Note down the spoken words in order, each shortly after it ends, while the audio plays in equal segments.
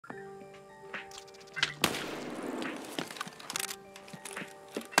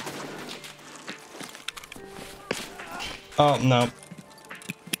Oh, no.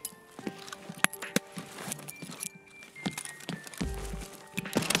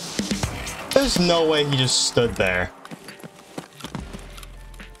 There's no way he just stood there.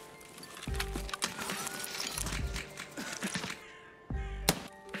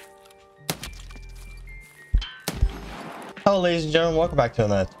 Hello ladies and gentlemen, welcome back to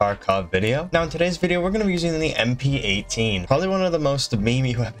another Tarkov video. Now in today's video, we're going to be using the MP18, probably one of the most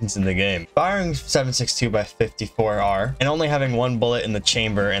memey weapons in the game. Firing 7.62 by 54R and only having one bullet in the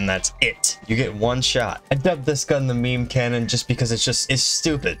chamber, and that's it. You get one shot. I dubbed this gun the meme cannon just because it's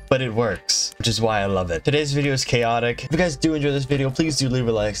stupid, but it works, which is why I love it. Today's video is chaotic. If you guys do enjoy this video, please do leave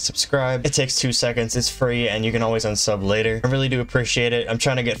a like, subscribe. It takes 2 seconds, it's free, and you can always unsub later. I really do appreciate it. I'm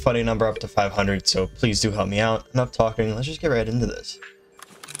trying to get funny number up to 500, so please do help me out. Enough talking, let's just get right into this.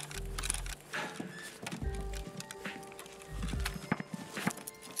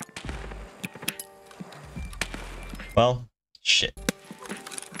 Well, shit.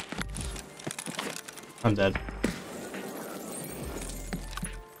 I'm dead.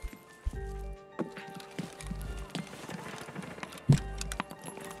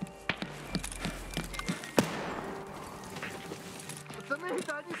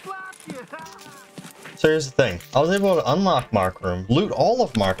 So here's the thing, I was able to unlock Mark Room, loot all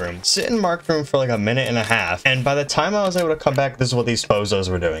of Mark Room, sit in Mark Room for like a minute and a half, and by the time I was able to come back, this is what these bozos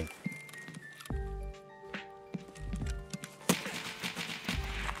were doing.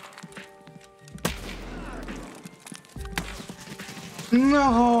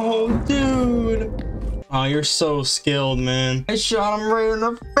 No, dude! Oh, you're so skilled, man. I shot him right in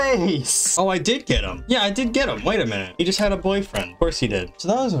the face. Oh, I did get him. Yeah, I did get him. Wait a minute. He just had a boyfriend. Of course he did. So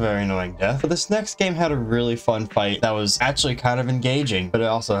that was a very annoying death. But this next game had a really fun fight that was actually kind of engaging, but it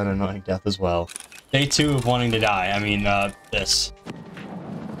also had an annoying death as well. Day 2 of wanting to die. I mean, this.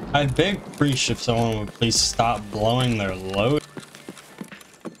 I'd beg Preach if someone would please stop blowing their load.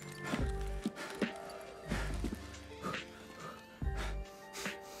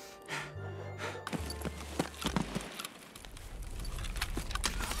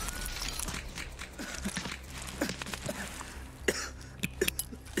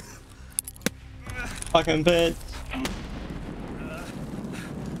 Fucking bitch.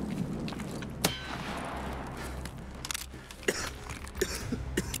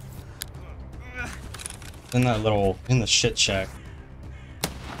 In the shit shack.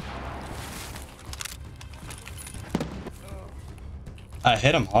 I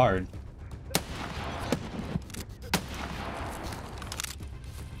hit him hard.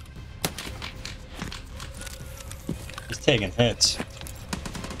 He's taking hits.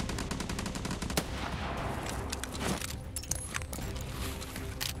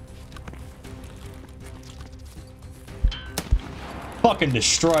 Fucking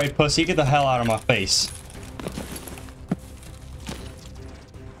destroyed, pussy. Get the hell out of my face.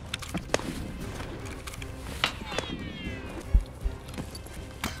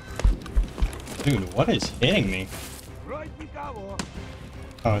 Dude, what is hitting me?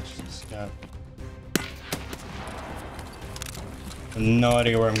 Oh, it's just got... I have no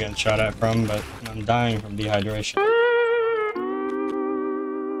idea where I'm getting shot at from, but I'm dying from dehydration.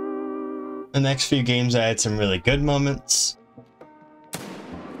 The next few games I had some really good moments.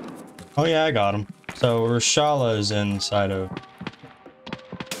 Oh yeah, I got him. So Rashala is inside of...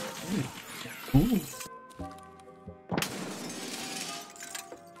 Ooh.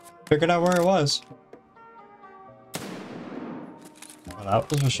 Figured out where it was. Well, that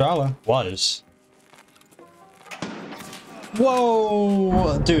was Rashala. Was.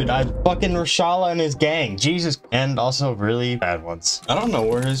 Whoa! Dude, I fucking Rashala and his gang. Jesus. And also really bad ones. I don't know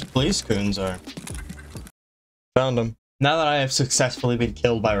where his police coons are. Found him. Now that I have successfully been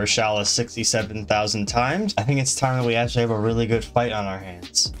killed by Rashala 67,000 times, I think it's time that we actually have a really good fight on our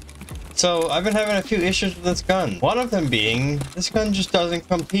hands. So I've been having a few issues with this gun. One of them being, this gun just doesn't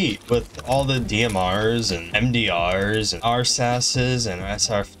compete with all the DMRs and MDRs and RSASs and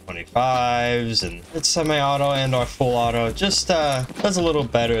SR25s, and it's semi-auto and or full auto. Just does a little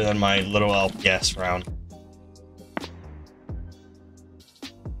better than my little LPS round.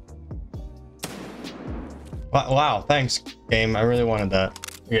 Wow, thanks, game. I really wanted that.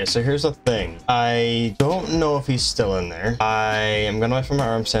 Okay, so here's the thing. I don't know if he's still in there. I am gonna wait for my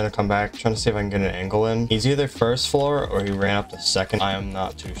arm stand to come back, trying to see if I can get an angle in. He's either first floor or he ran up to second. I am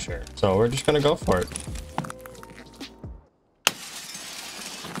not too sure. So we're just gonna go for it.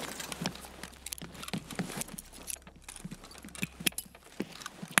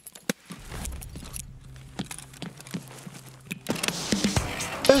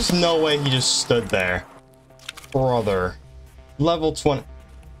 There's no way he just stood there. Brother. Level 20.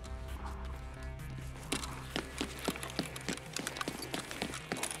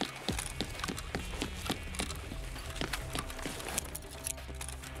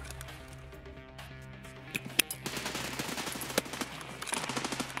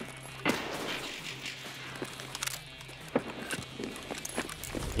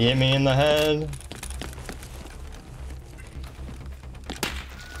 He hit me in the head.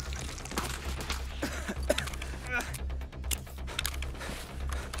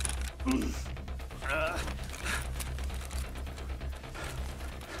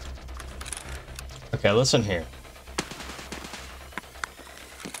 Okay, listen here.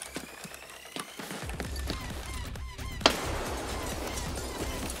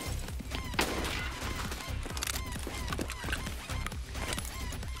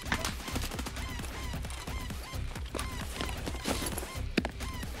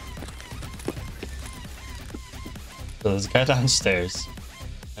 So there's a guy downstairs,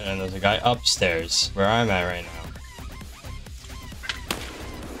 and then there's a guy upstairs, where I'm at right now.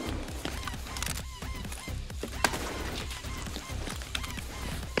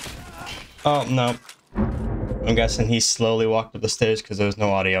 Oh, no. I'm guessing he slowly walked up the stairs because there was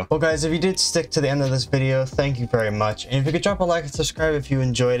no audio. Well, guys, if you did stick to the end of this video, thank you very much. And if you could drop a like and subscribe if you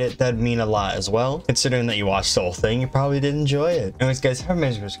enjoyed it, that'd mean a lot as well. Considering that you watched the whole thing, you probably did enjoy it. Anyways, guys, have a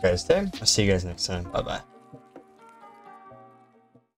amazing rest of your guys' day. I'll see you guys next time. Bye-bye.